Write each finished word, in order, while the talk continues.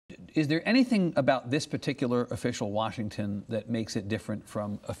Is there anything about this particular official Washington that makes it different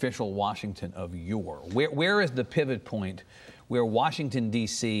from official Washington of yore? Where is the pivot point where Washington,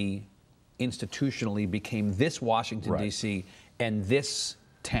 D.C. institutionally became this Washington, D.C. and this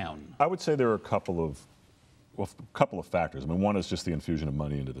town? I would say there are a couple of factors. I mean, one is just the infusion of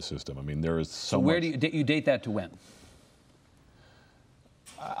money into the system. I mean, there is so much. Where do you date that to when?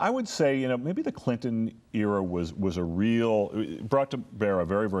 I would say, you know, maybe the Clinton era was a real, it brought to bear a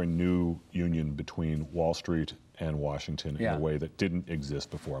very, very new union between Wall Street and Washington in a way that didn't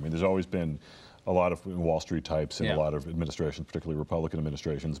exist before. I mean, there's always been a lot of Wall Street types in a lot of administrations, particularly Republican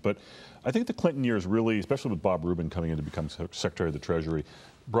administrations. But I think the Clinton years really, especially with Bob Rubin coming in to become Secretary of the Treasury,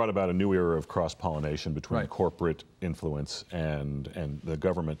 brought about a new era of cross-pollination between corporate influence and the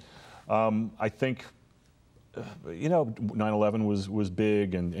government. I think, you know, 9/11 was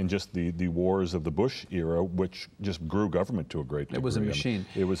big, and just the wars of the Bush era, which just grew government to a great degree. It was a machine.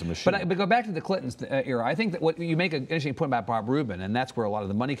 I mean, it was a machine. But go back to the Clintons era. I think that what you make an interesting point about Bob Rubin, and that's where a lot of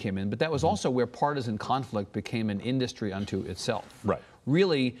the money came in. But that was also where partisan conflict became an industry unto itself. Right.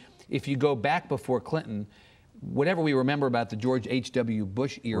 Really, if you go back before Clinton, whatever we remember about the George H.W.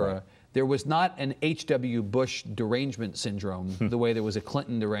 Bush era. There was not an H.W. Bush derangement syndrome the way there was a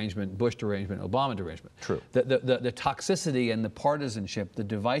Clinton derangement, Bush derangement, Obama derangement. True. The toxicity and the partisanship, the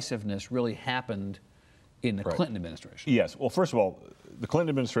divisiveness really happened in the Clinton administration. Yes. Well, first of all, the Clinton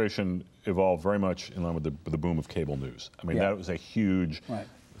administration evolved very much in line with the boom of cable news. I mean, that was a huge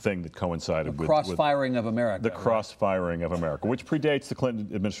thing that coincided with cross-firing of America. The cross-firing of America, which predates the Clinton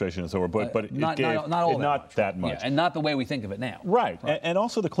administration and so on, but it not gave not that much. Yeah, and not the way we think of it now. Right. And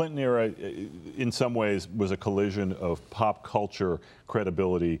also the Clinton era, in some ways, was a collision of pop culture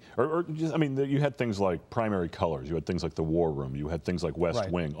credibility, or just, I mean, you had things like Primary Colors, you had things like The War Room, you had things like West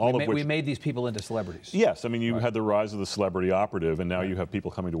Wing, all of which... We made these people into celebrities. Yes, I mean, you had the rise of the celebrity operative, and now you have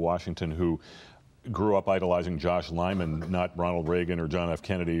people coming to Washington who grew up idolizing Josh Lyman, not Ronald Reagan or John F.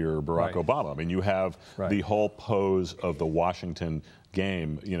 Kennedy or Barack Obama. I mean, you have the whole pose of the Washington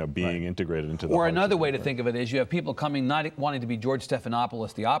game, you know, being integrated into the... Or another way to think of it is you have people coming not wanting to be George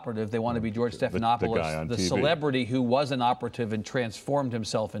Stephanopoulos, the operative. They want to be George Stephanopoulos, the celebrity who was an operative and transformed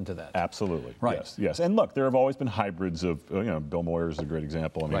himself into that. Absolutely. Yes, yes. And look, there have always been hybrids of, you know, Bill Moyer is a great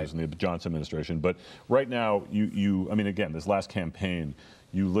example. I mean, it was in the Johnson administration. But right now, I mean, again, this last campaign,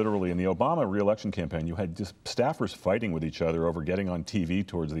 you literally, in the Obama re-election campaign, you had just staffers fighting with each other over getting on TV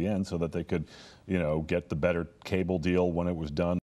towards the end so that they could, you know, get the better cable deal when it was done.